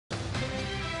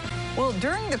Well,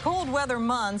 during the cold weather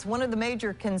months, one of the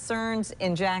major concerns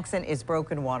in Jackson is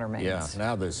broken water mains. Yeah,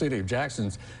 now the city of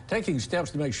Jackson's taking steps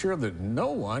to make sure that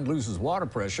no one loses water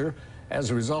pressure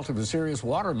as a result of a serious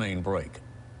water main break.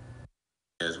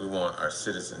 We want our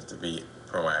citizens to be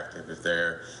proactive.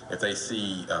 If they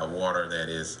see water that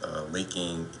is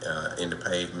leaking in the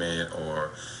pavement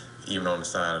or even on the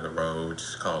side of the road,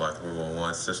 just call out the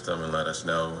 311 system and let us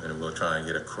know, and we'll try and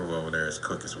get a crew over there as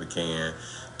quick as we can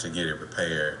to get it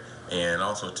repaired. And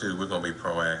also, too, we're going to be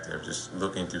proactive, just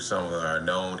looking through some of our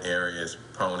known areas,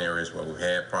 prone areas where we've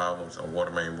had problems on water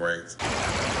main breaks.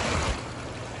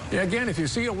 Yeah, again, if you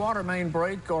see a water main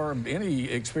break or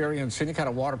experience any kind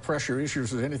of water pressure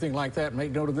issues or anything like that,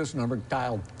 make note of this number,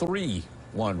 dial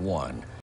 311.